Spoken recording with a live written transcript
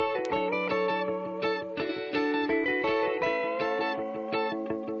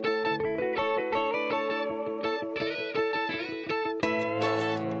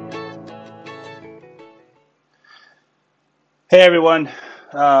Hey everyone,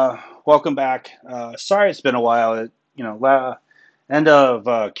 welcome back. Sorry it's been a while. End of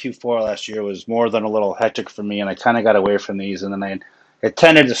Q4 last year was more than a little hectic for me, and I kind of got away from these, and then it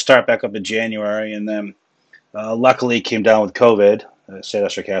tended to start back up in January, and then luckily came down with COVID. I say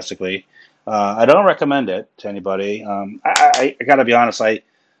that sarcastically. I don't recommend it to anybody. I got to be honest. I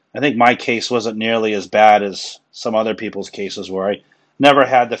think my case wasn't nearly as bad as some other people's cases were. I never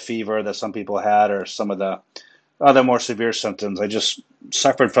had the fever that some people had, or some of the other more severe symptoms. I just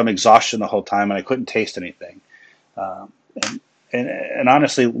suffered from exhaustion the whole time, and I couldn't taste anything. Um, and, and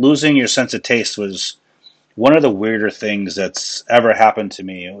honestly, losing your sense of taste was one of the weirder things that's ever happened to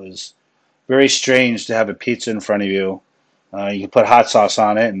me. It was very strange to have a pizza in front of you. You can put hot sauce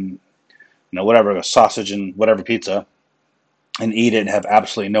on it, and whatever, a sausage and whatever pizza, and eat it and have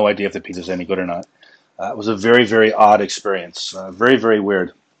absolutely no idea if the pizza's any good or not. It was a very, very odd experience. Very, very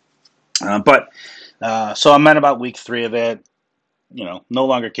weird. But so I'm at about week three of it. No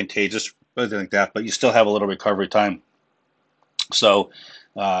longer contagious, or anything like that, but you still have a little recovery time. So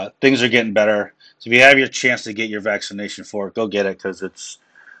things are getting better. So if you have your chance to get your vaccination for it, go get it because it's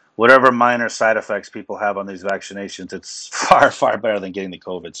whatever minor side effects people have on these vaccinations, it's far, far better than getting the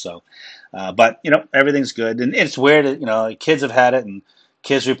COVID. So, but everything's good, and it's weird. Kids have had it, and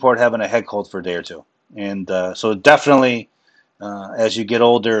kids report having a head cold for a day or two, and so definitely, as you get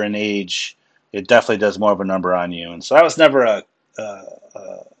older in age, it definitely does more of a number on you. And so I was never a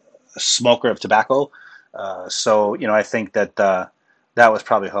smoker of tobacco, so I think that that was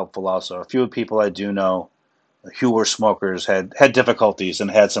probably helpful. Also, a few people I do know who were smokers had difficulties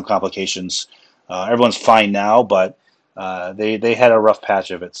and had some complications. Everyone's fine now, but they had a rough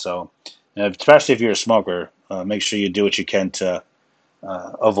patch of it. So, especially if you're a smoker, make sure you do what you can to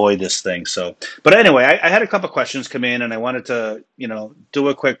avoid this thing. So, but anyway, I had a couple questions come in, and I wanted to do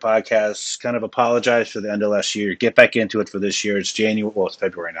a quick podcast, kind of apologize for the end of last year, get back into it for this year. It's January, well, it's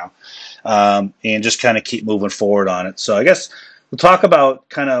February now, and just kind of keep moving forward on it. So I guess we'll talk about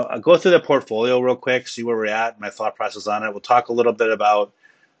I'll go through the portfolio real quick, see where we're at, my thought process on it. We'll talk a little bit about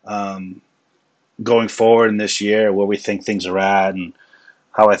um, going forward in this year, where we think things are at, and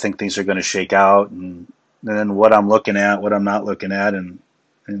how I think things are going to shake out, and then what I'm looking at, what I'm not looking at, and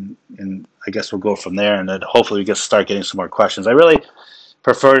I guess we'll go from there, and then hopefully we get start getting some more questions. I really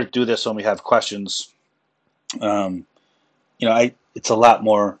prefer to do this when we have questions. Um, I it's a lot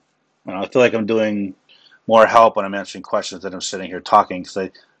more. I feel like I'm doing more help when I'm answering questions than I'm sitting here talking because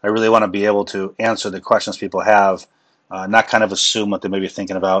I really want to be able to answer the questions people have, not kind of assume what they may be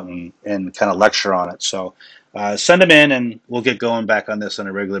thinking about and kind of lecture on it. So send them in and we'll get going back on this on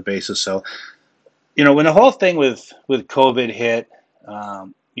a regular basis. So, when the whole thing with COVID hit,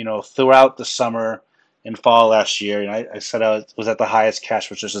 throughout the summer and fall last year, I said I was at the highest cash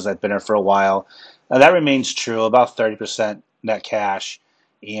resources I'd been in for a while. That remains true, about 30% net cash.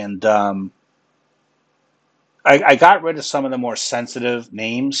 And I got rid of some of the more sensitive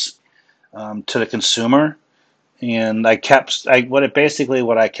names to the consumer, and I kept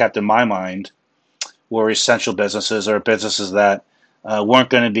what I kept in my mind were essential businesses or businesses that weren't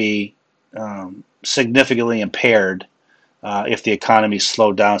going to be significantly impaired if the economy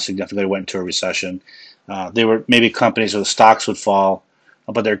slowed down significantly, went into a recession. They were maybe companies where the stocks would fall,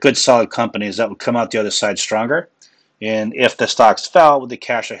 but they're good, solid companies that would come out the other side stronger. And if the stocks fell with the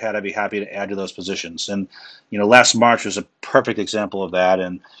cash I had, I'd be happy to add to those positions. And last March was a perfect example of that,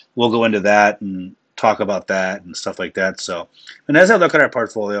 and we'll go into that and talk about that and stuff like that. So, and as I look at our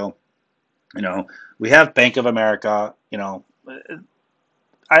portfolio, you know, we have Bank of America.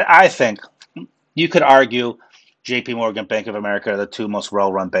 I think you could argue J.P. Morgan, Bank of America are the two most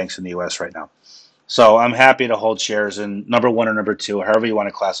well-run banks in the U.S. right now. So I'm happy to hold shares in number one or number two, however you want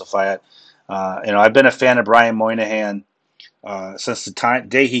to classify it. I've been a fan of Brian Moynihan since the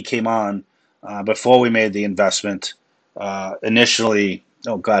day he came on. Before we made the investment, initially,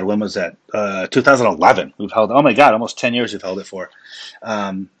 oh God, when was that? 2011. We've held. Oh my God, almost 10 years we've held it for.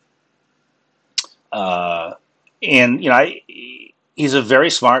 Um, uh, and he's a very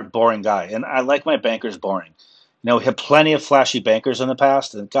smart, boring guy, and I like my bankers boring. We had plenty of flashy bankers in the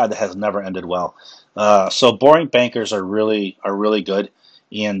past, and God, that has never ended well. So boring bankers are really good,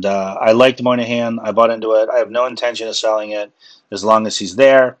 and I liked Moynihan. I bought into it. I have no intention of selling it as long as he's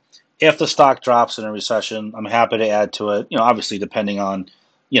there. If the stock drops in a recession, I'm happy to add to it. Obviously depending on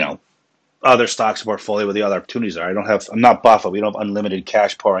you know other stocks portfolio where the other opportunities are. I'm not Buffett. We don't have unlimited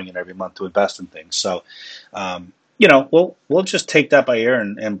cash pouring in every month to invest in things. So, we'll just take that by ear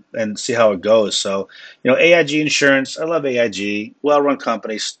and see how it goes. So, AIG Insurance, I love AIG, well-run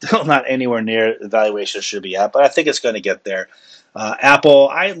company, still not anywhere near the valuation it should be at, but I think it's going to get there. Apple,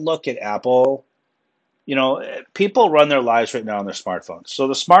 I look at Apple. People run their lives right now on their smartphones. So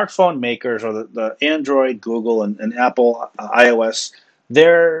the smartphone makers, or the Android, Google, and Apple iOS,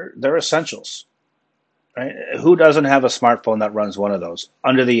 they're essentials, right? Who doesn't have a smartphone that runs one of those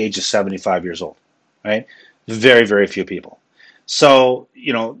under the age of 75 years old, right? Very, very few people. So,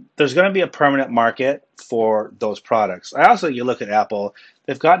 there's going to be a permanent market for those products. You look at Apple,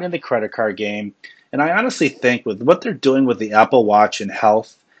 they've gotten in the credit card game. And I honestly think with what they're doing with the Apple Watch and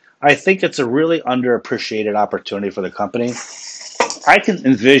health, I think it's a really underappreciated opportunity for the company. I can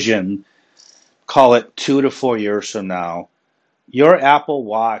envision, call it 2 to 4 years from now, your Apple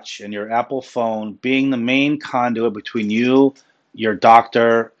Watch and your Apple phone being the main conduit between you, your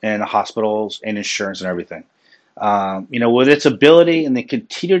doctor, and hospitals and insurance and everything. With its ability and the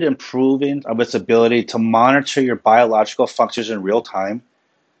continued improving of its ability to monitor your biological functions in real time.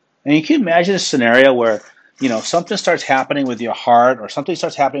 And you can imagine a scenario where, something starts happening with your heart or something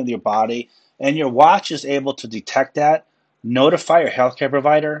starts happening with your body, and your watch is able to detect that, notify your healthcare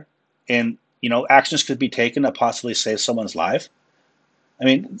provider, and, actions could be taken to possibly save someone's life. I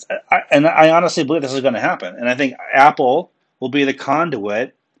mean, I honestly believe this is going to happen. And I think Apple will be the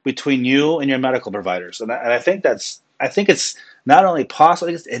conduit between you and your medical providers. And I think it's not only possible,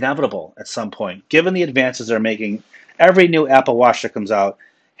 I think it's inevitable at some point. Given the advances they're making, every new Apple Watch that comes out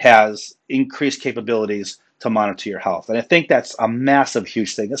has increased capabilities to monitor your health. And I think that's a massive,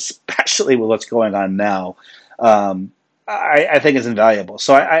 huge thing, especially with what's going on now. I think it's invaluable.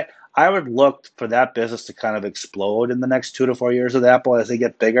 So I would look for that business to kind of explode in the next 2 to 4 years with Apple as they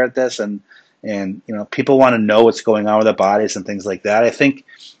get bigger at this, and people want to know what's going on with their bodies and things like that. I think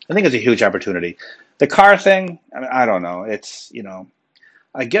it's a huge opportunity. The car thing, I don't know.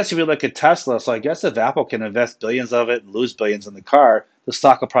 I guess if you look at Tesla, so I guess if Apple can invest billions of it and lose billions in the car, the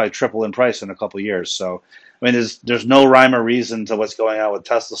stock will probably triple in price in a couple of years. So, there's no rhyme or reason to what's going on with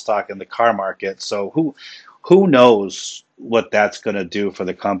Tesla stock in the car market. So who knows what that's going to do for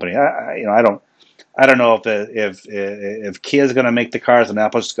the company? I don't know if Kia's going to make the cars and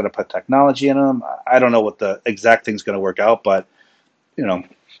Apple's just going to put technology in them. I don't know what the exact thing's going to work out, but you know,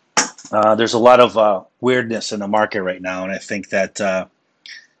 there's a lot of weirdness in the market right now, and I think that uh,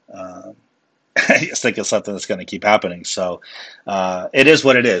 I just think it's something that's going to keep happening. So it is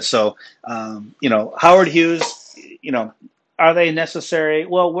what it is. So Howard Hughes, are they necessary?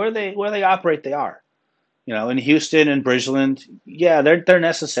 Well, where they operate, they are. In Houston and Bridgeland, yeah, they're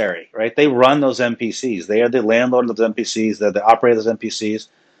necessary, right? They run those MPCs. They are the landlord of those MPCs. They're the operator of those MPCs.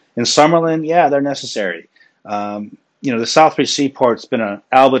 In Summerlin, yeah, they're necessary. The Southbridge Seaport's been an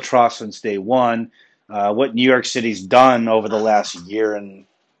albatross since day one. What New York City's done over the last year and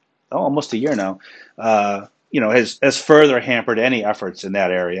almost a year now, has further hampered any efforts in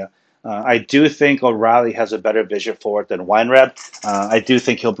that area. I do think O'Reilly has a better vision for it than Weinreb. I do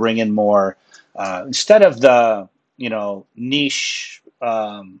think he'll bring in more instead of the niche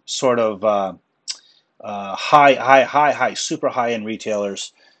sort of high, super high end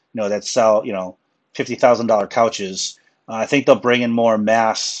retailers, that sell $50,000 couches. I think they'll bring in more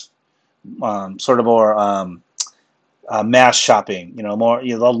mass, sort of more mass shopping. More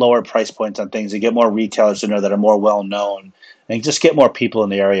they'll lower price points on things. You get more retailers in there that are more well known, and just get more people in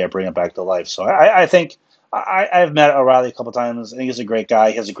the area, bring it back to life. So I think I've met O'Reilly a couple of times. I think he's a great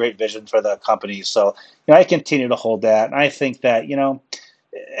guy. He has a great vision for the company. So I continue to hold that, and I think that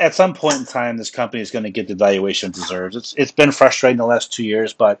at some point in time, this company is going to get the valuation it deserves. It's been frustrating the last 2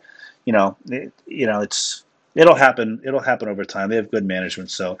 years, but it'll happen. It'll happen over time. They have good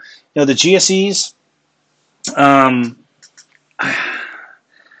management. So the GSEs. Um,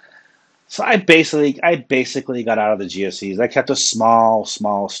 so I basically got out of the GSEs. I kept a small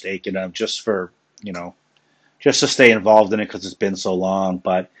stake in them just to stay involved in it because it's been so long.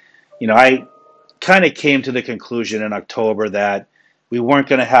 But I kind of came to the conclusion in October that we weren't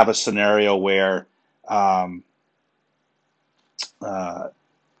going to have a scenario where um, uh,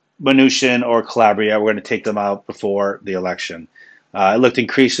 Mnuchin or Calabria were going to take them out before the election. It looked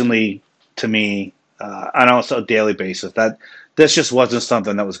increasingly to me on almost a daily basis that this just wasn't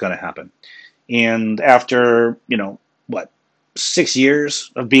something that was going to happen. And after what 6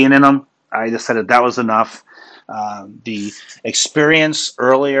 years of being in them, I decided that was enough. The experience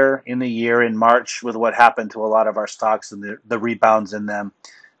earlier in the year in March with what happened to a lot of our stocks and the rebounds in them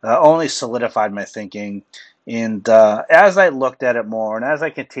only solidified my thinking. And as I looked at it more, and as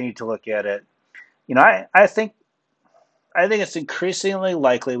I continued to look at it, I think it's increasingly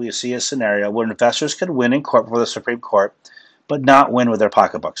likely we see a scenario where investors could win in court before the Supreme Court, but not win with their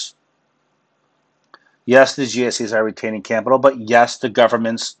pocketbooks. Yes, the GSEs are retaining capital, but yes, the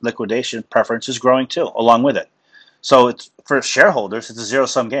government's liquidation preference is growing too, along with it. So it's for shareholders, it's a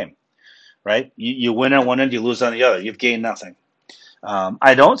zero-sum game. right? You win on one end, you lose on the other. You've gained nothing.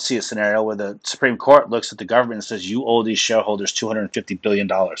 I don't see a scenario where the Supreme Court looks at the government and says you owe these shareholders $250 billion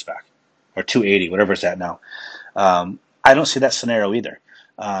back, or 280, whatever it's at now. I don't see that scenario either.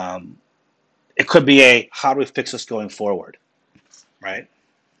 Um, it could be a how do we fix this going forward, right?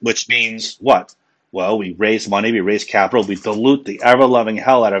 Which means what? Well, we raise money, we raise capital, we dilute the ever loving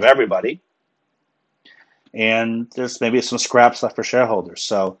hell out of everybody, and there's maybe some scraps left for shareholders.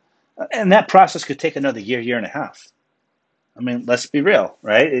 So, and that process could take another year, year and a half. I mean, let's be real,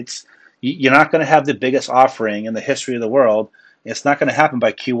 right? You're not going to have the biggest offering in the history of the world. It's not going to happen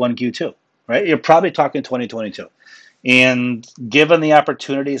by Q1, Q2, right? You're probably talking 2022. And given the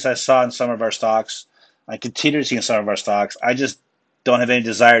opportunities I saw in some of our stocks, I continue to see in some of our stocks, I just don't have any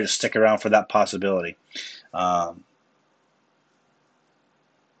desire to stick around for that possibility. Um,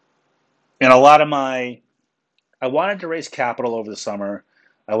 and a lot of I wanted to raise capital over the summer.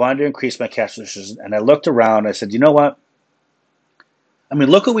 I wanted to increase my cash position, and I looked around. And I said, you know what? I mean,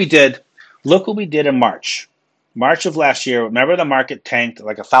 look what we did. Look what we did in March. March of last year. Remember the market tanked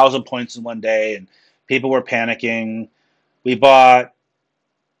like 1,000 points in one day, and people were panicking. We bought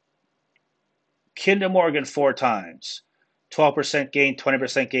Kinder Morgan 4 times, 12% gain,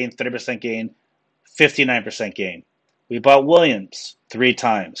 20% gain, 30% gain, 59% gain. We bought Williams 3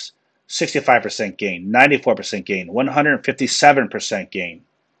 times, 65% gain, 94% gain, 157% gain.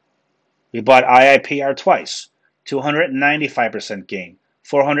 We bought IIPR twice, 295% gain,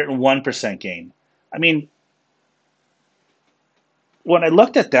 401% gain. I mean, when I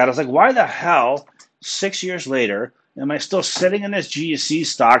looked at that, I was like, why the hell, 6 years later, am I still sitting in this GUC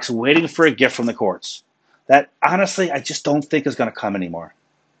stocks waiting for a gift from the courts? That honestly, I just don't think is going to come anymore.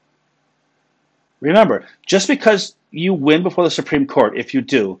 Remember, just because you win before the Supreme Court, if you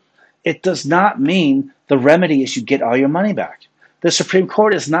do, it does not mean the remedy is you get all your money back. The Supreme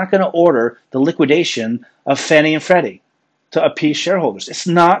Court is not going to order the liquidation of Fannie and Freddie to appease shareholders. It's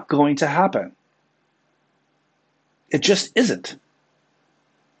not going to happen. It just isn't.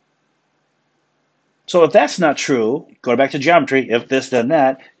 So if that's not true, go back to geometry, if this, then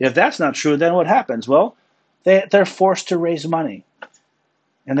that. If that's not true, then what happens? Well, they're forced to raise money.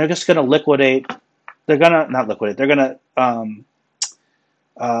 And they're just going to liquidate. They're going to, not liquidate, they're going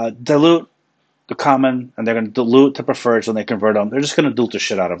to dilute the common, and they're going to dilute the preferreds when they convert them. They're just going to dilute the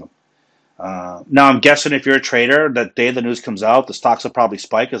shit out of them. Now, I'm guessing if you're a trader, that day the news comes out, the stocks will probably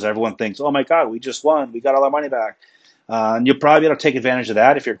spike because everyone thinks, oh my God, we just won. We got all our money back. And you'll probably be able to take advantage of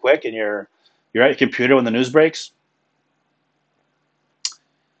that if you're quick and you're at your computer when the news breaks.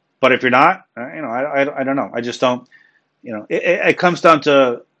 But if you're not, I don't know. I just don't, it comes down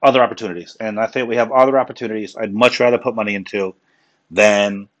to other opportunities. And I think we have other opportunities I'd much rather put money into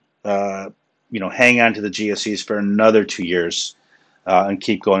than, hang on to the GSEs for another 2 years and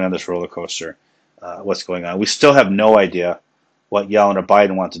keep going on this roller coaster. What's going on? We still have no idea what Yellen or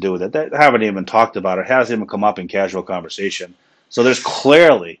Biden want to do with it. They haven't even talked about it. It hasn't even come up in casual conversation. So there's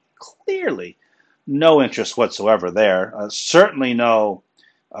clearly no interest whatsoever there. Certainly no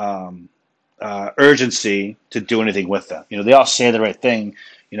urgency to do anything with them. They all say the right thing.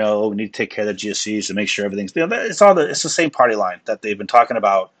 We need to take care of the GSEs and make sure everything's. It's the same party line that they've been talking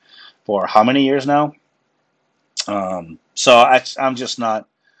about for how many years now. So I'm just not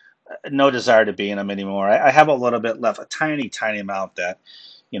no desire to be in them anymore. I have a little bit left, a tiny amount that,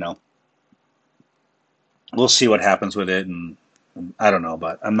 we'll see what happens with it, and I don't know,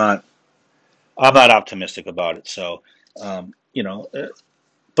 but I'm not optimistic about it. So,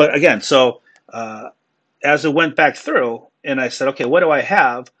 but again, so as it went back through, and I said, okay, what do I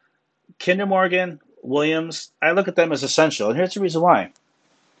have? Kinder Morgan, Williams, I look at them as essential, and here's the reason why.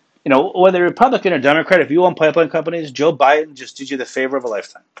 Whether Republican or Democrat, if you own pipeline companies, Joe Biden just did you the favor of a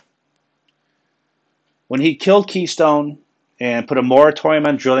lifetime. When he killed Keystone and put a moratorium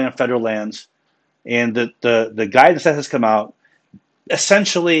on drilling on federal lands, and the guidance that has come out,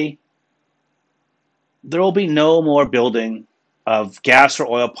 essentially, there will be no more building of gas or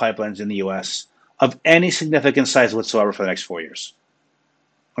oil pipelines in the U.S. of any significant size whatsoever for the next 4 years.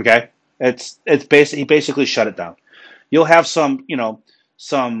 Okay, he basically shut it down. You'll have some,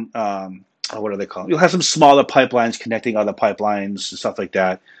 what do they call them? You'll have some smaller pipelines connecting other pipelines and stuff like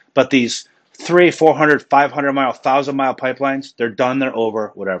that. But these 300, 400, 500 mile, 1,000-mile pipelines, they're done, they're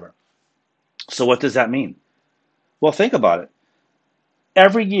over, whatever. So what does that mean? Well, think about it.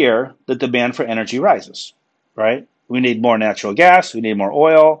 Every year, the demand for energy rises, right? We need more natural gas, we need more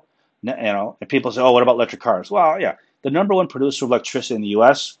oil, and people say, oh, what about electric cars? Well, yeah, the number one producer of electricity in the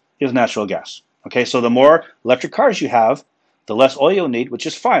U.S. is natural gas. Okay, so the more electric cars you have, the less oil you'll need, which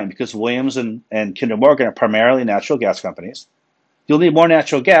is fine because Williams and Kinder Morgan are primarily natural gas companies. You'll need more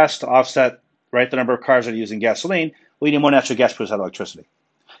natural gas to offset, right, the number of cars that are using gasoline. Well, you need more natural gas to produce that electricity.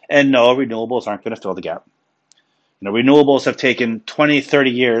 And no, renewables aren't going to fill the gap. Renewables have taken 20, 30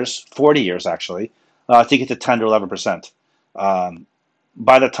 years, 40 years actually, to get to 10 to 11%.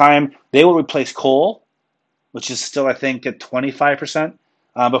 By the time they will replace coal, which is still, I think, at 25%,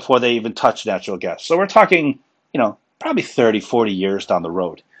 before they even touch natural gas. So we're talking, probably 30, 40 years down the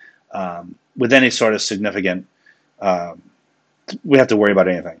road, with any sort of significant, we have to worry about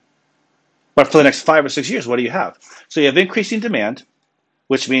anything. But for the next 5 or 6 years, what do you have? So you have increasing demand,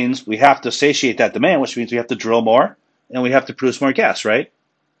 which means we have to satiate that demand, which means we have to drill more and we have to produce more gas, right?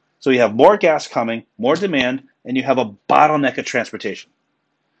 So you have more gas coming, more demand, and you have a bottleneck of transportation.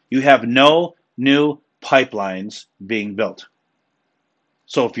 You have no new pipelines being built.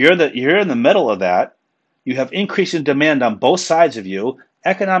 So if you're in the middle of that, you have increasing demand on both sides of you.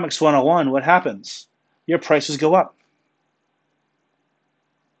 Economics 101, what happens? Your prices go up.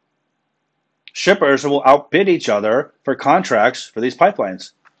 Shippers will outbid each other for contracts for these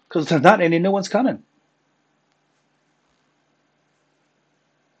pipelines because there's not any new ones coming.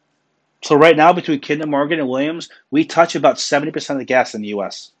 So right now, between Kinder Morgan and Williams, we touch about 70% of the gas in the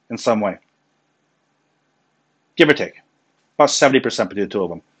U.S. in some way, give or take, about 70% between the two of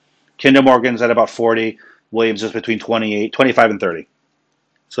them. Kinder Morgan's at about 40, Williams is between 28, 25 and 30.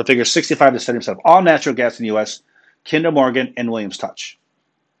 So figure 65 to 70% of all natural gas in the U.S., Kinder Morgan and Williams touch.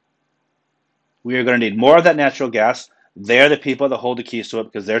 We are going to need more of that natural gas. They're the people that hold the keys to it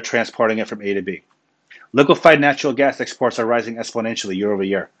because they're transporting it from A to B. Liquefied natural gas exports are rising exponentially year over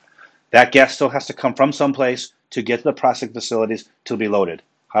year. That gas still has to come from someplace to get to the processing facilities to be loaded.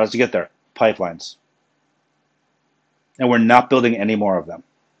 How does it get there? Pipelines. And we're not building any more of them.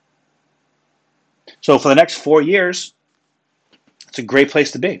 So for the next 4 years, it's a great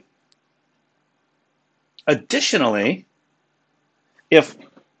place to be. Additionally, if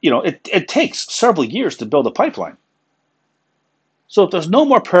it takes several years to build a pipeline. So if there's no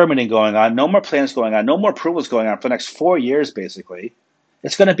more permitting going on, no more plans going on, no more approvals going on for the next 4 years, basically,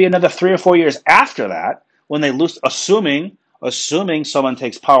 it's going to be another 3 or 4 years after that when they lose, assuming someone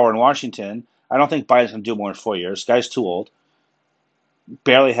takes power in Washington. I don't think Biden's going to do more than 4 years. Guy's too old.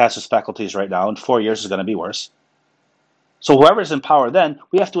 Barely has his faculties right now, and 4 years is going to be worse. So whoever's in power then,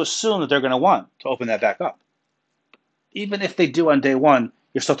 we have to assume that they're going to want to open that back up. Even if they do on day one,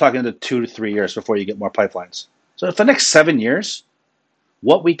 you're still talking to 2 to 3 years before you get more pipelines. So for the next 7 years,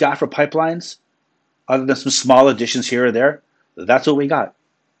 what we got for pipelines, other than some small additions here or there, that's what we got.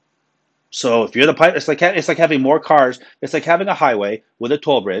 So if you're the pipe, it's like having more cars. It's like having a highway with a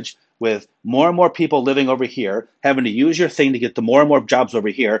toll bridge with more and more people living over here, having to use your thing to get to more and more jobs over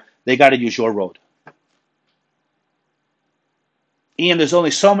here. They got to use your road. And there's only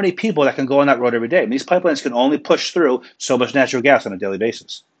so many people that can go on that road every day. And these pipelines can only push through so much natural gas on a daily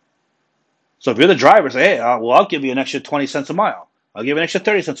basis. So if you're the driver, say, hey, I'll give you an extra 20 cents a mile. I'll give you an extra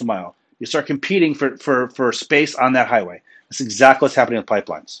 30 cents a mile. You start competing for space on that highway. That's exactly what's happening with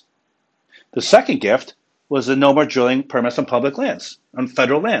pipelines. The second gift was the no more drilling permits on public lands, on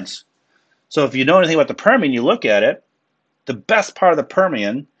federal lands. So if you know anything about the Permian, you look at it, the best part of the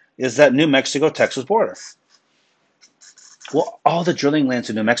Permian is that New Mexico-Texas border. Well, all the drilling lands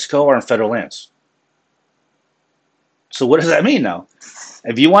in New Mexico are on federal lands. So what does that mean now?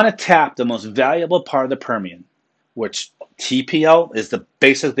 If you want to tap the most valuable part of the Permian, which TPL is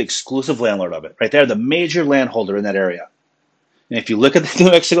basically the exclusive landlord of it, right there, the major landholder in that area. And if you look at the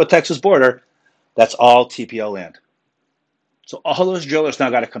New Mexico-Texas border, that's all TPL land. So all those drillers now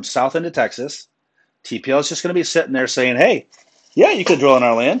got to come south into Texas. TPL is just going to be sitting there saying, hey, yeah, you can drill on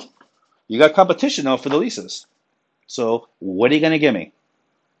our land. You got competition now for the leases. So what are you going to give me?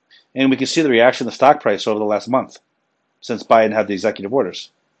 And we can see the reaction of the stock price over the last month since Biden had the executive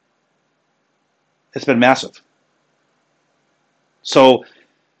orders. It's been massive. So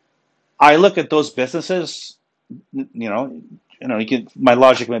I look at those businesses, my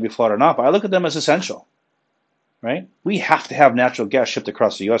logic may be flawed or not, but I look at them as essential, right? We have to have natural gas shipped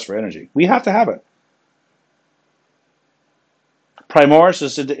across the U.S. for energy. We have to have it. Primoris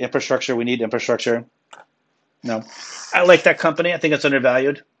is the infrastructure. We need infrastructure. I like that company. I think it's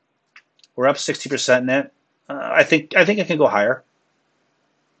undervalued. We're up 60% in it. I think it can go higher.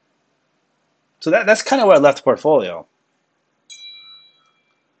 So that's kind of where I left the portfolio.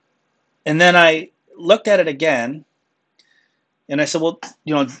 And then I looked at it again, and I said, well,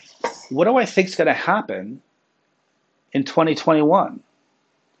 what do I think is going to happen in 2021?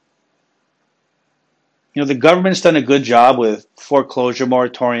 The government's done a good job with foreclosure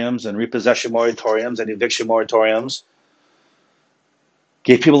moratoriums and repossession moratoriums and eviction moratoriums.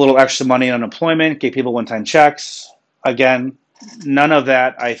 Gave people a little extra money in unemployment, gave people one-time checks. Again, None of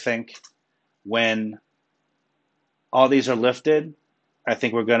that, I think, when all these are lifted, I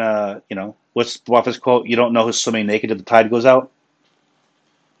think we're gonna, what's Buffett's quote? You don't know who's swimming naked till the tide goes out.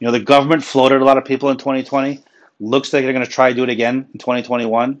 The government floated a lot of people in 2020. Looks like they're going to try to do it again in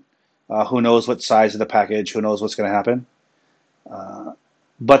 2021. Who knows what size of the package? Who knows what's going to happen? Uh,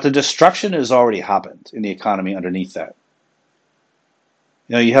 but the destruction has already happened in the economy underneath that.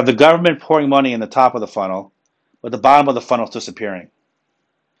 You have the government pouring money in the top of the funnel, but the bottom of the funnel is disappearing.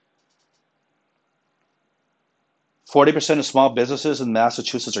 40% of small businesses in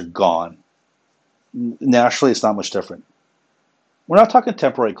Massachusetts are gone. Nationally, it's not much different. We're not talking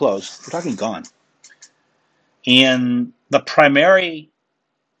temporary close. We're talking gone. And the primary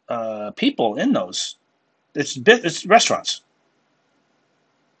people in those, it's restaurants.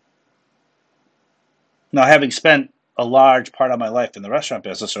 Now, having spent a large part of my life in the restaurant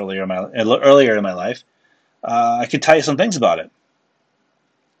business earlier in my life, I can tell you some things about it.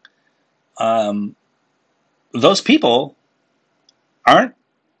 Um, those people aren't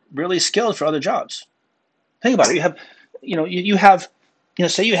really skilled for other jobs. Think about it. You have,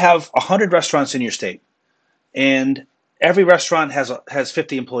 say you have 100 restaurants in your state, and every restaurant has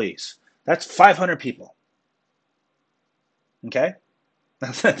 50 employees. That's 500 people. Okay,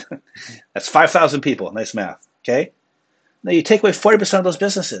 that's 5,000 people. Nice math. Okay, now you take away 40% of those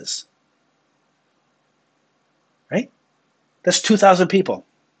businesses, right? That's 2,000 people.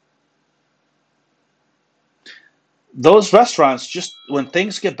 Those restaurants, just when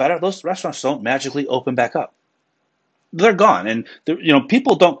things get better, those restaurants don't magically open back up. They're gone, and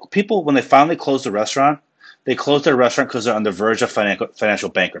people when they finally close the restaurant, they close their restaurant because they're on the verge of financial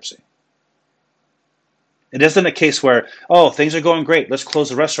bankruptcy. It isn't a case where, oh, things are going great, let's close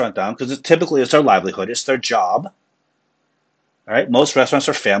the restaurant down, because typically it's their livelihood, it's their job. All right, most restaurants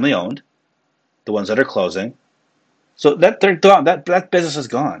are family owned, the ones that are closing, so that they're gone. That business is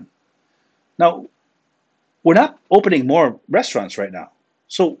gone. Now we're not opening more restaurants right now.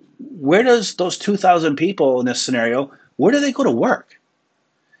 So where does those 2,000 people in this scenario, where do they go to work?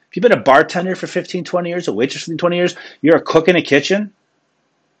 If you've been a bartender for 15, 20 years, a waitress for 20 years, you're a cook in a kitchen,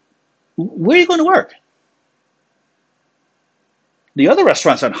 where are you going to work? The other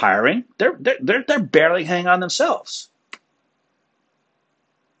restaurants aren't hiring. They're barely hanging on themselves.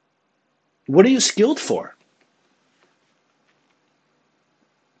 What are you skilled for?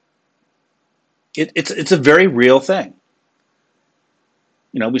 It's a very real thing.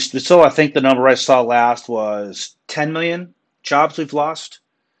 We still, I think the number I saw last was 10 million jobs we've lost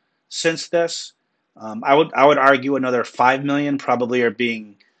since this. I would argue another 5 million probably are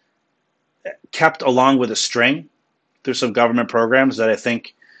being kept along with a string through some government programs that I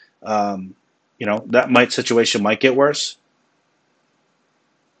think, that situation might get worse.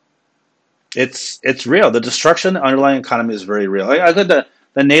 It's real. The destruction of the underlying economy is very real. I go to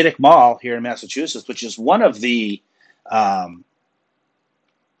the Natick Mall here in Massachusetts, which is one of the, um,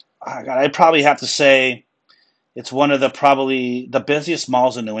 God, I'd probably have to say it's one of the probably the busiest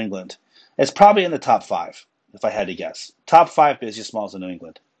malls in New England. It's probably in the top five, if I had to guess. Top five busiest malls in New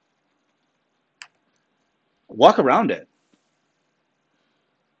England. Walk around it.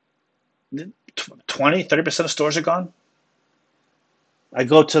 20, 30% of stores are gone. I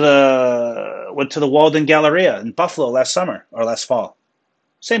went to the Walden Galleria in Buffalo last summer or last fall.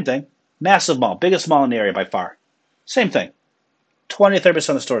 Same thing. Massive mall, biggest mall in the area by far. Same thing. 20, 30%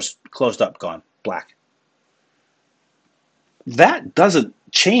 of the stores closed up, gone, black. That doesn't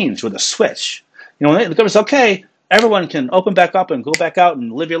change with a switch. When the government's okay, everyone can open back up and go back out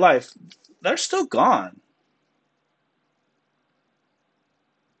and live your life. They're still gone.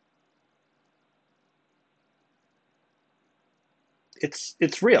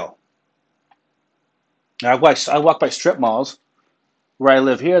 It's real. I walk by strip malls where I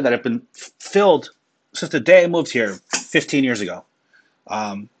live here that have been filled since the day I moved here 15 years ago.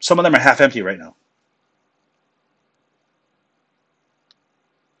 Some of them are half empty right now.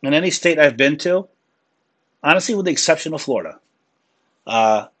 In any state I've been to, honestly, with the exception of Florida,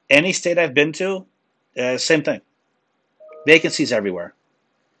 any state I've been to, same thing. Vacancies everywhere,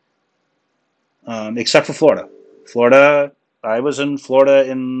 except for Florida. Florida, I was in Florida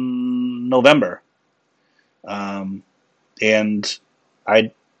in November, um, and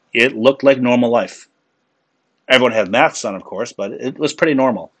I it looked like normal life. Everyone had masks on, of course, but it was pretty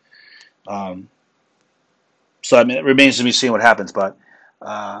normal. Um, so I mean, it remains to be seen what happens. But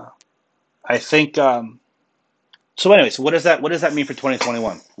uh, I think so. Anyways, what does that mean for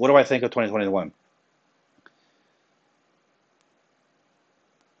 2021? What do I think of 2021?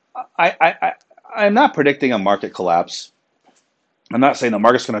 I, I, I I'm not predicting a market collapse. I'm not saying the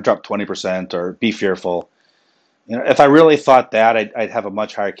market's going to drop 20% or be fearful. If I really thought that, I'd have a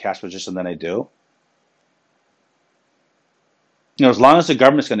much higher cash position than I do. As long as the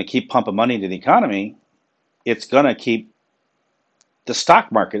government's going to keep pumping money into the economy, it's going to keep the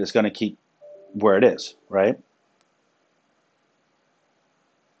stock market is going to keep where it is, right?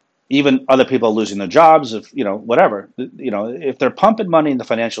 Even other people losing their jobs, if whatever, if they're pumping money in the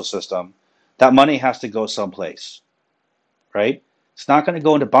financial system, that money has to go someplace, right? It's not going to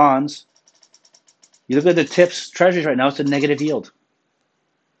go into bonds. You look at the TIPS treasuries right now; it's a negative yield.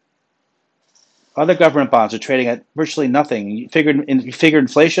 Other government bonds are trading at virtually nothing. You figure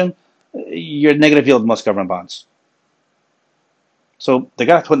inflation, you're negative yield in most government bonds. So they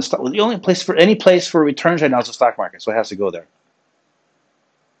got to put in stock. The only place for any place for returns right now is the stock market, so it has to go there,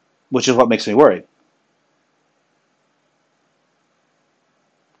 which is what makes me worried.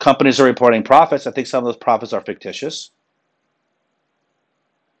 Companies are reporting profits. I think some of those profits are fictitious,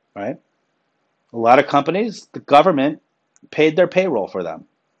 right? A lot of companies, the government paid their payroll for them,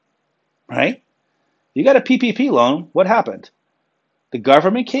 right? You got a PPP loan. What happened? The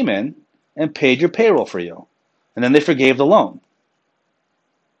government came in and paid your payroll for you, and then they forgave the loan.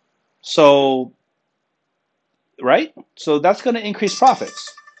 So, right? So that's going to increase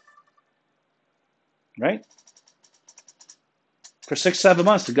profits, right? For 6, 7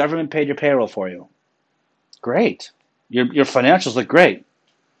 months, the government paid your payroll for you. Great. Your financials look great.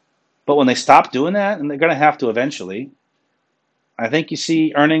 But when they stop doing that, and they're going to have to eventually, I think you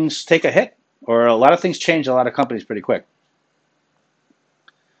see earnings take a hit, or a lot of things change in a lot of companies pretty quick.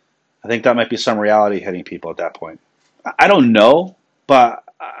 I think that might be some reality hitting people at that point. I don't know, but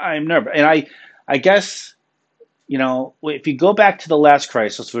I'm nervous. And I guess, if you go back to the last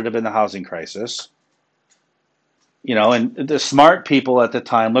crisis, it would have been the housing crisis. And the smart people at the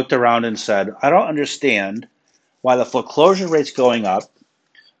time looked around and said, I don't understand why the foreclosure rate's going up,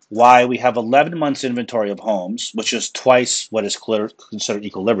 why we have 11 months inventory of homes, which is twice what is considered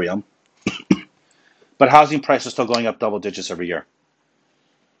equilibrium, but housing prices are still going up double digits every year.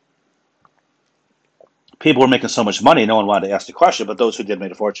 People were making so much money, no one wanted to ask the question, but those who did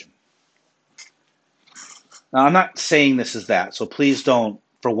made a fortune. Now, I'm not saying this is that, so please don't,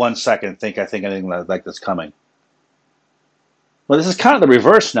 for 1 second, think I think anything like that's coming. Well, this is kind of the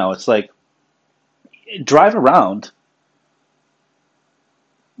reverse now. It's like, drive around.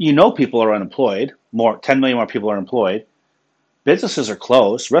 People are unemployed. 10 million more people are employed. Businesses are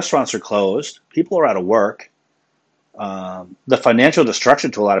closed. Restaurants are closed. People are out of work. The financial destruction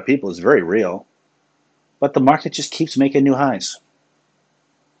to a lot of people is very real. But the market just keeps making new highs.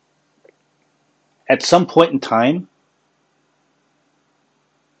 At some point in time,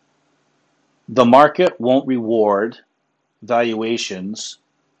 the market won't reward valuations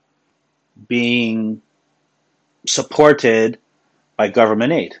being supported by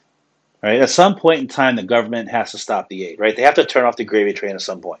government aid, right? At some point in time, the government has to stop the aid, right? They have to turn off the gravy train at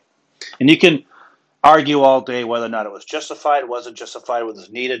some point. And you can argue all day whether or not it was justified, wasn't justified, whether it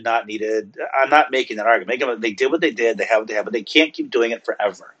was needed, not needed. I'm not making that argument. They did what they did. They have what they have, but they can't keep doing it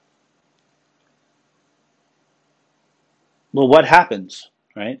forever. Well, what happens,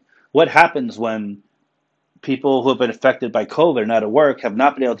 right? What happens when people who have been affected by COVID and out of work have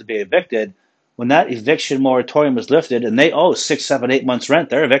not been able to be evicted? When that eviction moratorium is lifted and they owe 6, 7, 8 months rent,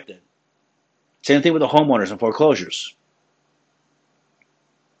 they're evicted. Same thing with the homeowners and foreclosures.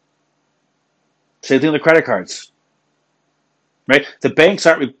 Same thing with the credit cards, right? The banks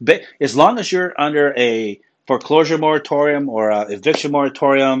aren't, as long as you're under a foreclosure moratorium or a eviction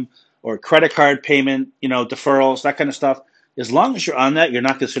moratorium or credit card payment, deferrals, that kind of stuff, as long as you're on that, you're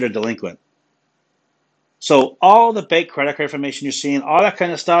not considered delinquent. So all the bank credit card information you're seeing, all that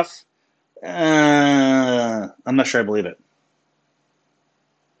kind of stuff, I'm not sure I believe it.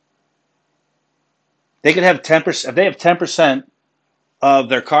 They could have 10%, if they have 10% of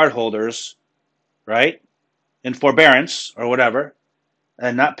their card holders, right, in forbearance or whatever,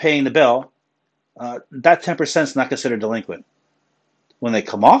 and not paying the bill, that 10% is not considered delinquent. When they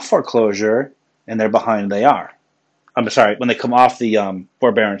come off foreclosure and they're behind, they are. I'm sorry, when they come off the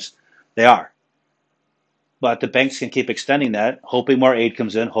forbearance, they are. But the banks can keep extending that, hoping more aid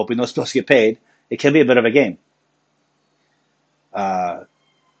comes in, hoping those bills get paid. It can be a bit of a game.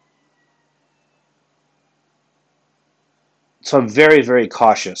 So I'm very, very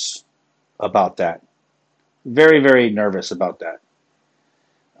cautious about that. Very, very nervous about that.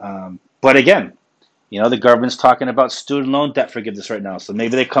 But again, the government's talking about student loan debt forgiveness right now. So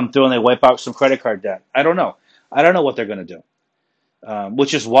maybe they come through and they wipe out some credit card debt. I don't know. I don't know what they're going to do,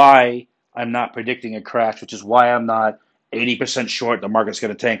 which is why I'm not predicting a crash, which is why I'm not 80% short the market's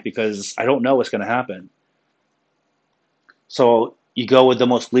going to tank, because I don't know what's going to happen. So you go with the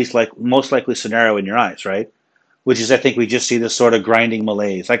most likely scenario in your eyes, right? which is I think we just see this sort of grinding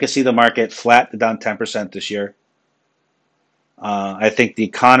malaise. I could see the market flat to down 10% this year. I think the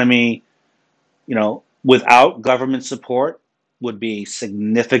economy, without government support, would be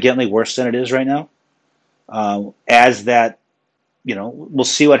significantly worse than it is right now. As that, we'll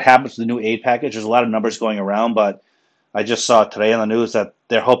see what happens to the new aid package. There's a lot of numbers going around, but I just saw today on the news that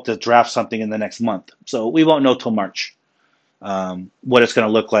they're hoped to draft something in the next month. So we won't know till March what it's going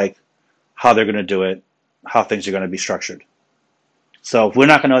to look like, how they're going to do it, how things are going to be structured. So if we're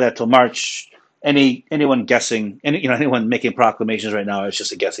not going to know that till March, anyone guessing, anyone making proclamations right now, it's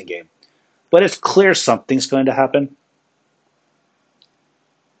just a guessing game. But it's clear something's going to happen,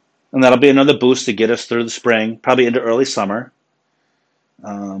 and that'll be another boost to get us through the spring, probably into early summer.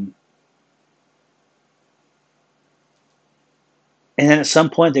 Um, and then at some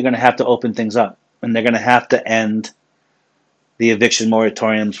point, they're going to have to open things up, and they're going to have to end the eviction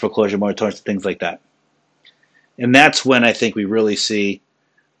moratoriums, foreclosure moratoriums, things like that. And that's when I think we really see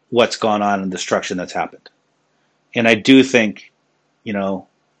what's gone on and destruction that's happened. And I do think,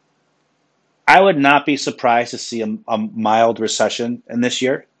 I would not be surprised to see a mild recession in this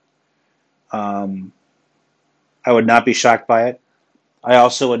year. Um, I would not be shocked by it. I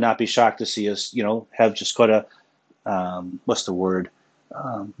also would not be shocked to see us, have just got what's the word,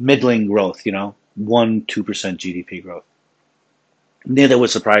 middling growth, 1-2% GDP growth. Neither would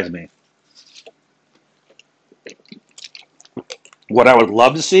surprise me. What I would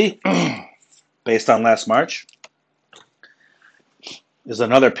love to see, based on last March, is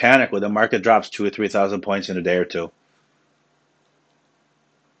another panic where the market drops 2 or 3,000 points in a day or two.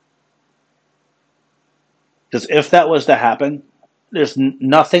 Because if that was to happen, there's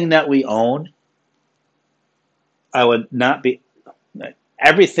nothing that we own. I would not be,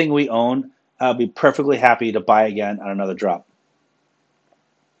 everything we own, I'll be perfectly happy to buy again on another drop.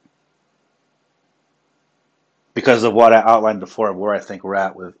 Because of what I outlined before of where I think we're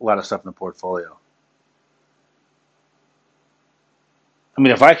at with a lot of stuff in the portfolio. I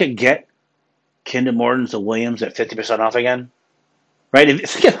mean, if I could get Kinder Morgan's or Williams at 50% off again, right?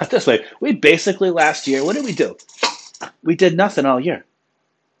 Think about it this way. We basically last year, what did we do? We did nothing all year.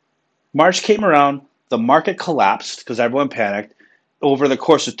 March came around, the market collapsed because everyone panicked. Over the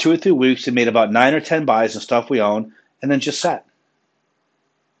course of 2 or 3 weeks, we made about 9 or 10 buys and stuff we own, and then just sat.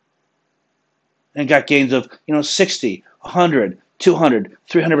 And got gains of 60, 100, 200,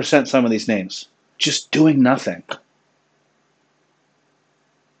 300% some of these names. Just doing nothing.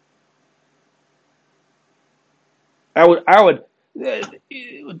 It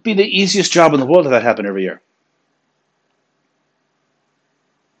would be the easiest job in the world if that happened every year.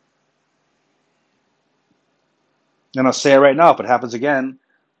 And I'll say it right now, if it happens again,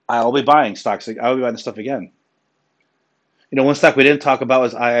 I'll be buying stocks. I'll be buying the stuff again. One stock we didn't talk about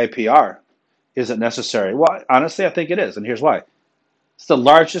was IIPR. Is it necessary? Well, honestly, I think it is, and here's why. It's the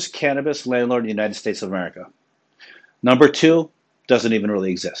largest cannabis landlord in the United States of America. Number 2 doesn't even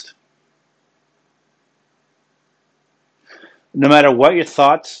really exist. No matter what your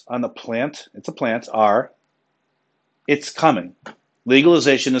thoughts on the plant, it's a plant, are, it's coming.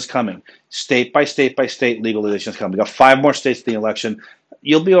 Legalization is coming. State by state by state, legalization is coming. We got 5 more states in the election.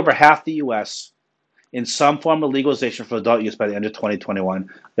 You'll be over half the U.S. in some form of legalization for adult use by the end of 2021.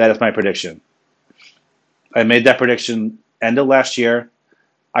 That is my prediction. I made that prediction end of last year.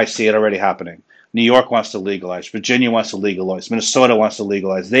 I see it already happening. New York wants to legalize. Virginia wants to legalize. Minnesota wants to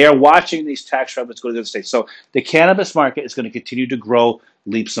legalize. They are watching these tax revenues go to the other states. So the cannabis market is going to continue to grow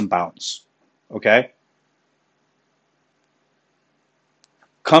leaps and bounds. Okay?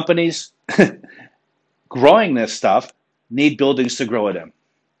 Companies growing this stuff need buildings to grow it in.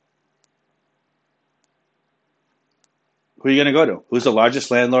 Who are you going to go to? Who's the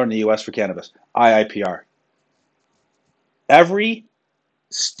largest landlord in the U.S. for cannabis? IIPR. Every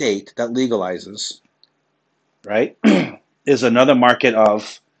state that legalizes, right, is another market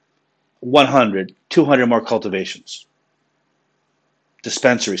of 100, 200 more cultivations.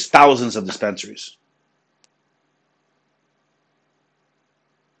 Dispensaries, thousands of dispensaries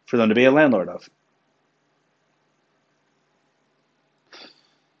for them to be a landlord of.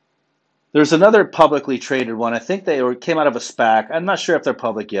 There's another publicly traded one. I think they came out of a SPAC. I'm not sure if they're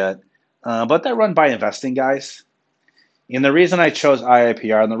public yet, but they're run by investing guys. And the reason I chose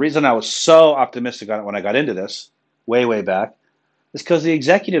IIPR and the reason I was so optimistic on it when I got into this, way, way back, is because the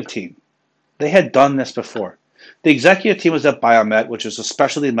executive team, they had done this before. The executive team was at Biomet, which is a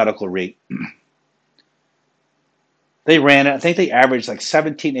specialty medical REIT. They ran it. I think they averaged like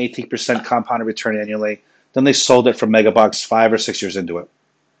 17, 18% compounded return annually. Then they sold it from Megabucks 5 or 6 years into it.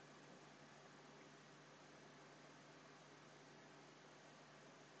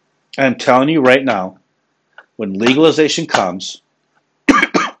 I'm telling you right now, when legalization comes,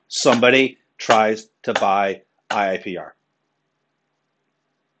 somebody tries to buy IIPR.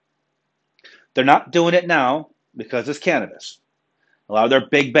 They're not doing it now because it's cannabis. A lot of their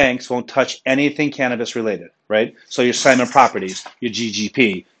big banks won't touch anything cannabis related, right? So your Simon Properties, your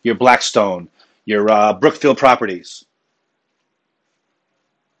GGP, your Blackstone, your Brookfield Properties,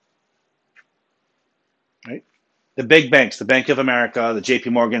 right? The big banks, the Bank of America, the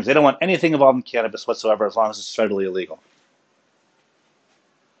JP Morgans, they don't want anything involved in cannabis whatsoever as long as it's federally illegal.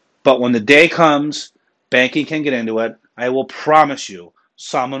 But when the day comes, banking can get into it. I will promise you,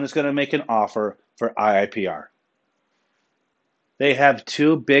 someone is going to make an offer for IIPR. They have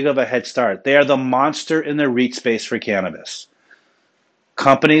too big of a head start. They are the monster in the REIT space for cannabis.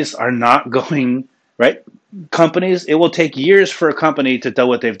 Companies are not going, right? Companies, it will take years for a company to do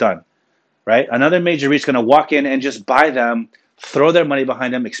what they've done, right? Another major REIT's going to walk in and just buy them, throw their money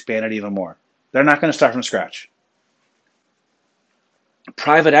behind them, expand it even more. They're not going to start from scratch.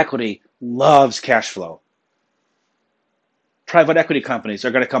 Private equity loves cash flow. Private equity companies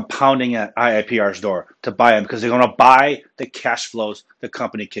are going to come pounding at IIPR's door to buy them because they're going to buy the cash flows the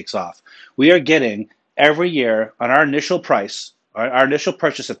company kicks off. We are getting every year on our initial price, our initial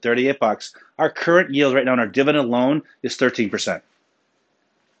purchase at $38, our current yield right now on our dividend loan is 13%.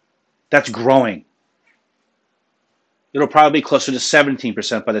 That's growing. It'll probably be closer to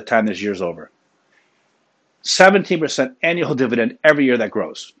 17% by the time this year's over. 17% annual dividend every year that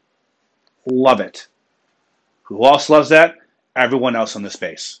grows. Love it. Who else loves that? Everyone else in the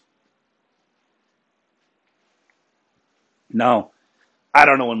space. No, I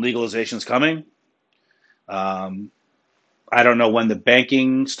don't know when legalization is coming. I don't know when the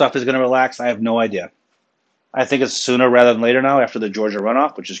banking stuff is going to relax. I have no idea. I think it's sooner rather than later now after the Georgia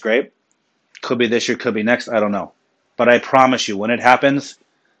runoff, which is great. Could be this year, could be next. I don't know. But I promise you, when it happens,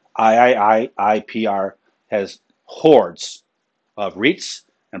 IIPR has hordes of REITs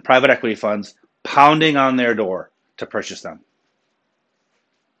and private equity funds pounding on their door to purchase them.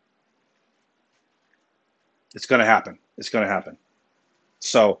 It's going to happen. It's going to happen.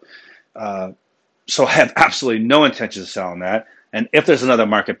 So I have absolutely no intention of selling that. And if there's another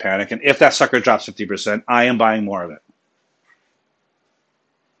market panic, and if that sucker drops 50%, I am buying more of it.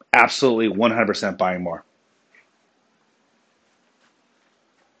 Absolutely 100% buying more.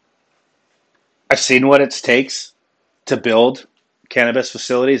 I've seen what it takes to build cannabis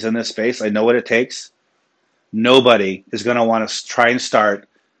facilities in this space. I know what it takes. Nobody is going to want to try and start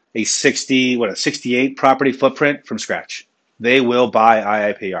a 68 property footprint from scratch. They will buy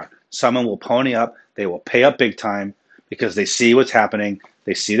IIPR. Someone will pony up. They will pay up big time because they see what's happening.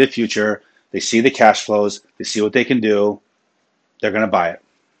 They see the future. They see the cash flows. They see what they can do. They're going to buy it.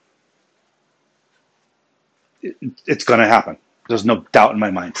 It's going to happen. There's no doubt in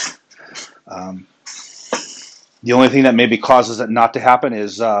my mind. The only thing that maybe causes it not to happen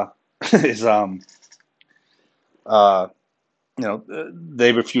is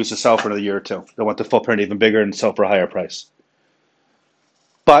they refuse to sell for another year or two. They want the footprint even bigger and sell for a higher price.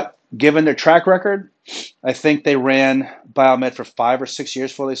 But given their track record, I think they ran Biomed for 5 or 6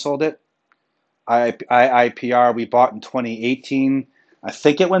 years before they sold it. IIPR we bought in 2018. I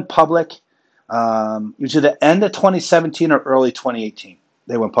think it went public. It was either the end of 2017 or early 2018.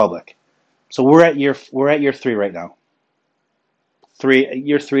 They went public. So we're at year 3 right now.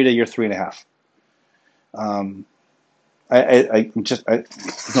 Year 3 to year 3.5.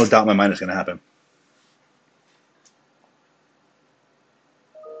 There's no doubt in my mind it's going to happen.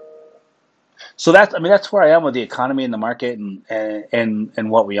 So that's where I am with the economy and the market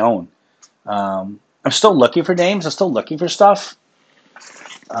and what we own. I'm still looking for names. I'm still looking for stuff.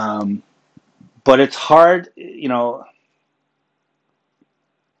 But it's hard, the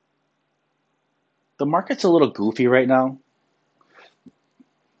market's a little goofy right now.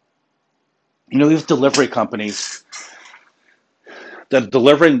 We have delivery companies that are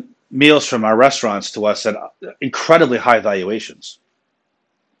delivering meals from our restaurants to us at incredibly high valuations.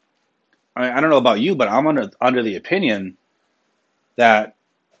 I don't know about you, but I'm under the opinion that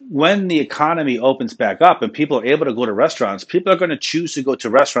when the economy opens back up and people are able to go to restaurants, people are going to choose to go to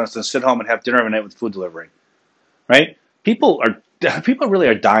restaurants than sit home and have dinner every night with food delivery, right? People really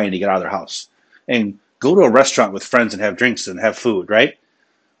are dying to get out of their house and go to a restaurant with friends and have drinks and have food, right?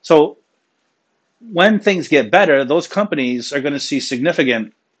 So when things get better, those companies are going to see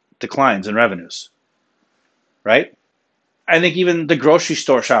significant declines in revenues, right? I think even the grocery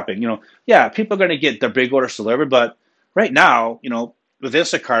store shopping, people are going to get their big orders delivered, but right now, with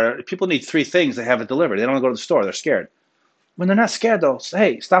Instacart, people need 3 things to have it delivered. They don't want to go to the store. They're scared. When they're not scared, though, say,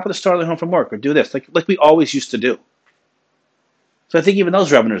 hey, stop at the store on the way home from work or do this, like we always used to do. So I think even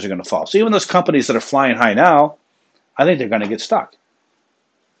those revenues are going to fall. So even those companies that are flying high now, I think they're going to get stuck.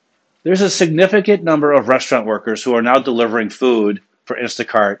 There's a significant number of restaurant workers who are now delivering food for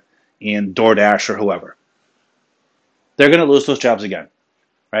Instacart and DoorDash or whoever. They're going to lose those jobs again,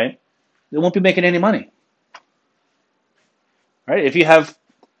 right? They won't be making any money, right? If you have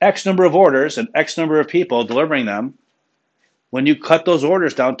X number of orders and X number of people delivering them, when you cut those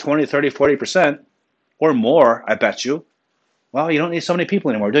orders down 20, 30, 40% or more, I bet you, well, you don't need so many people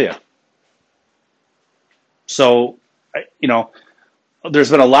anymore, do you? So,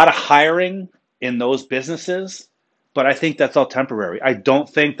 there's been a lot of hiring in those businesses, but I think that's all temporary. I don't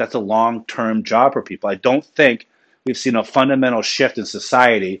think that's a long-term job for people. I don't think we've seen a fundamental shift in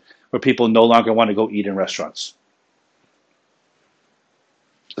society where people no longer want to go eat in restaurants.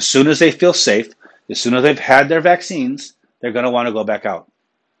 As soon as they feel safe, as soon as they've had their vaccines, they're going to want to go back out.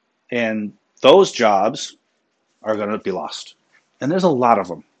 And those jobs are going to be lost. And there's a lot of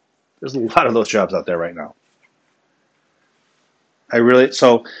them. There's a lot of those jobs out there right now. There's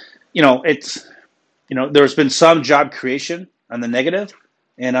been some job creation on the negative,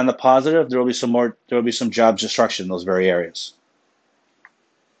 and on the positive, there will be some job destruction in those very areas.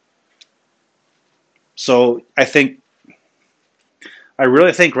 So I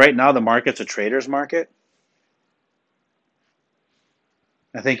really think right now the market's a trader's market.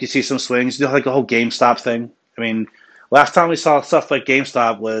 I think you see some swings, like the whole GameStop thing. I mean, last time we saw stuff like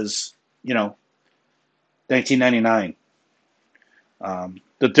GameStop was, 1999.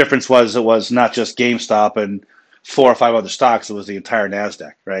 The difference was it was not just GameStop and four or five other stocks. It was the entire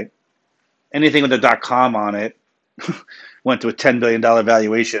NASDAQ, right? Anything with a .com on it went to a $10 billion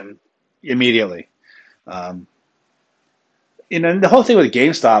valuation immediately. And the whole thing with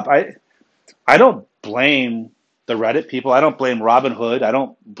GameStop, I don't blame the Reddit people. I don't blame Robinhood. I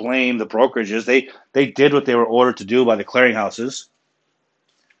don't blame the brokerages. They did what they were ordered to do by the clearinghouses.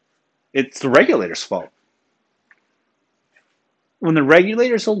 It's the regulators' fault. When the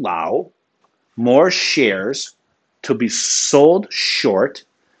regulators allow more shares to be sold short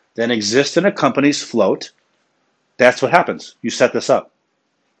than exist in a company's float, that's what happens. You set this up.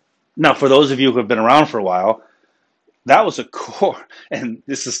 Now, for those of you who have been around for a while, that was a core, and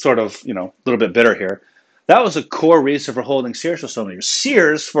this is sort of, a little bit bitter here. That was a core reason for holding Sears for so many years.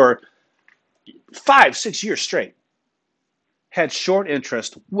 Sears, for 5, 6 years straight, had short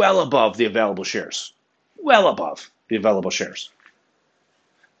interest well above the available shares. Well above the available shares.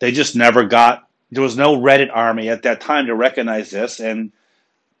 They just never there was no Reddit army at that time to recognize this and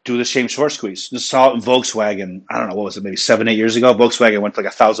do the same short squeeze. Just saw it in Volkswagen, I don't know, what was it, maybe 7, 8 years ago? Volkswagen went to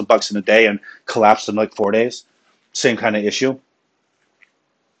like $1,000 in a day and collapsed in like 4 days. Same kind of issue.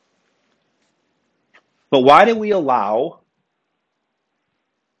 But why do we allow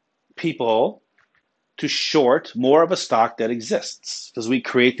people to short more of a stock that exists? Because we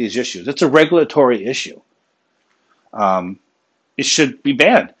create these issues. It's a regulatory issue. It should be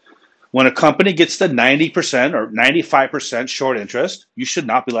banned. When a company gets to 90% or 95% short interest, you should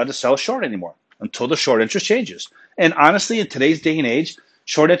not be allowed to sell short anymore until the short interest changes. And honestly, in today's day and age,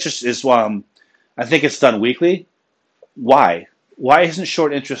 short interest is, I think it's done weekly. Why? Why isn't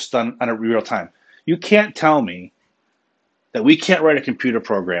short interest done on a real time? You can't tell me that we can't write a computer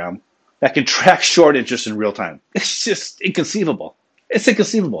program that can track short interest in real time. It's just inconceivable. It's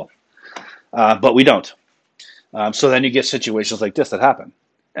inconceivable. But we don't. So then you get situations like this that happen.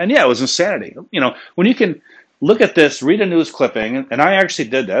 And yeah, it was insanity. When you can look at this, read a news clipping, and I actually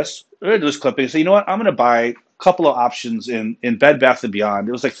did this, read a news clipping, and say, you know what, I'm going to buy a couple of options in Bed Bath & Beyond.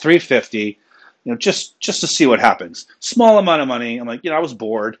 It was like $350, just to see what happens. Small amount of money. I'm like, I was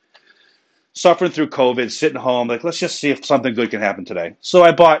bored, suffering through COVID, sitting home, like, let's just see if something good can happen today. So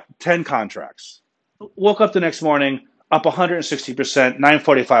I bought 10 contracts. Woke up the next morning, up 160%,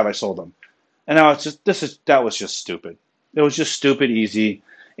 945 I sold them. And now that was just stupid. It was just stupid easy,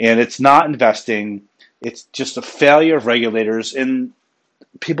 and it's not investing. It's just a failure of regulators, and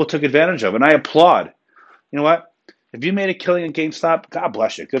people took advantage of it. And I applaud. You know what? If you made a killing in GameStop, God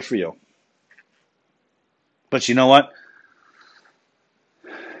bless you. Good for you. But you know what?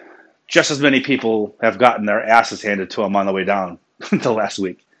 Just as many people have gotten their asses handed to them on the way down the last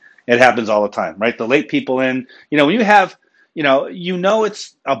week. It happens all the time, right? The late people in, when you have,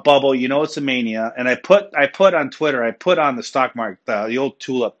 it's a bubble, it's a mania. And I put on Twitter, I put on the stock market, the old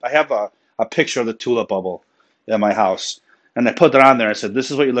tulip. I have a picture of the tulip bubble in my house. And I put that on there. I said,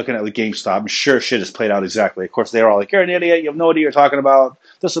 this is what you're looking at with GameStop. I'm sure shit has played out exactly. Of course, they were all like, you're an idiot. You have no idea what you're talking about.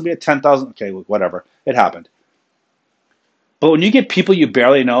 This will be at 10,000. Okay, whatever. It happened. But when you get people you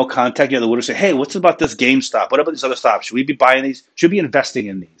barely know contact you on the wood and say, hey, what's about this GameStop? What about these other stocks? Should we be buying these? Should we be investing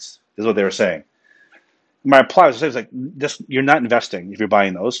in these? Is what they were saying. My reply was like, this, you're not investing if you're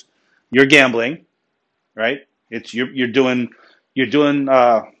buying those. You're gambling, right? It's you're doing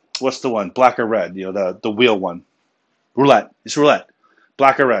what's the one? Black or red, the wheel one. Roulette. It's roulette.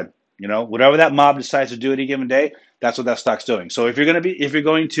 Black or red. Whatever that mob decides to do any given day, that's what that stock's doing. So if you're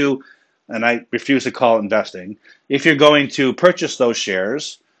going to, and I refuse to call it investing, if you're going to purchase those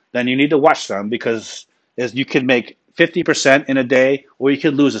shares, then you need to watch them because as you could make 50% in a day, or you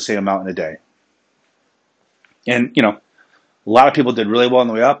could lose the same amount in a day. And a lot of people did really well on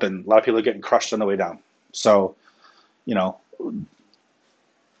the way up, and a lot of people are getting crushed on the way down. So, you know,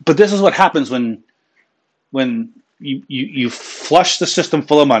 but this is what happens when you flush the system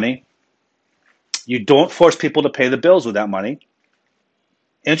full of money. You don't force people to pay the bills with that money.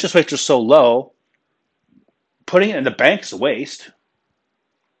 Interest rates are so low, putting it in the bank is a waste,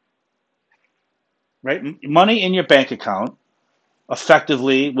 right? Money in your bank account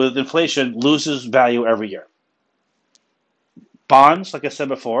effectively with inflation loses value every year. Bonds, like I said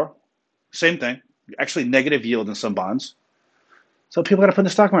before, same thing. Actually negative yield in some bonds. So people got to put in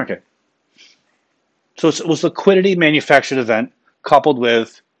the stock market. So it was a liquidity manufactured event coupled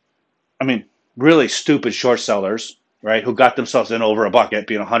with, really stupid short sellers, right, who got themselves in over a bucket,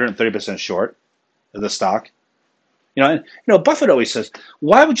 being 130% short of the stock. Buffett always says,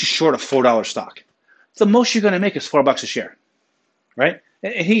 why would you short a $4 stock? The most you're going to make is $4 a share, right?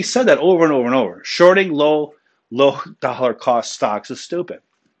 And he said that over and over and over. Shorting low dollar cost stocks is stupid.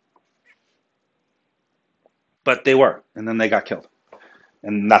 But they were, and then they got killed.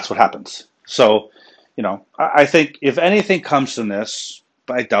 And that's what happens. So, I think if anything comes from this,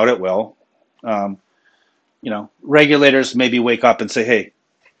 but I doubt it will, regulators maybe wake up and say, hey,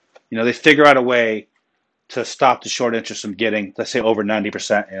 they figure out a way to stop the short interest from getting, let's say, over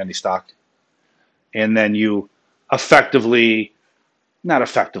 90% in any stock. And then you not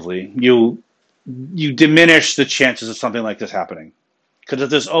effectively, you diminish the chances of something like this happening. Because if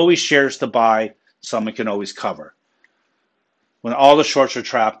there's always shares to buy, someone can always cover. When all the shorts are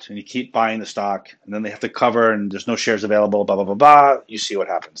trapped and you keep buying the stock and then they have to cover and there's no shares available, blah, blah, blah, blah, you see what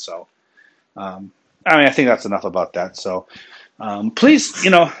happens. So, I think that's enough about that. So, please,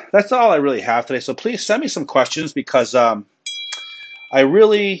 that's all I really have today. So please send me some questions because I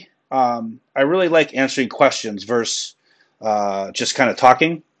really like answering questions versus just kind of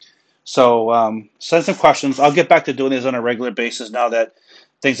talking. So send some questions. I'll get back to doing these on a regular basis now that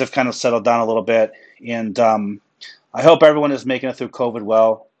things have kind of settled down a little bit. And I hope everyone is making it through COVID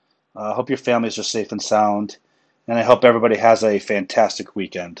well. I hope your families are safe and sound. And I hope everybody has a fantastic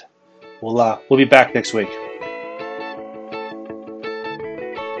weekend. We'll be back next week.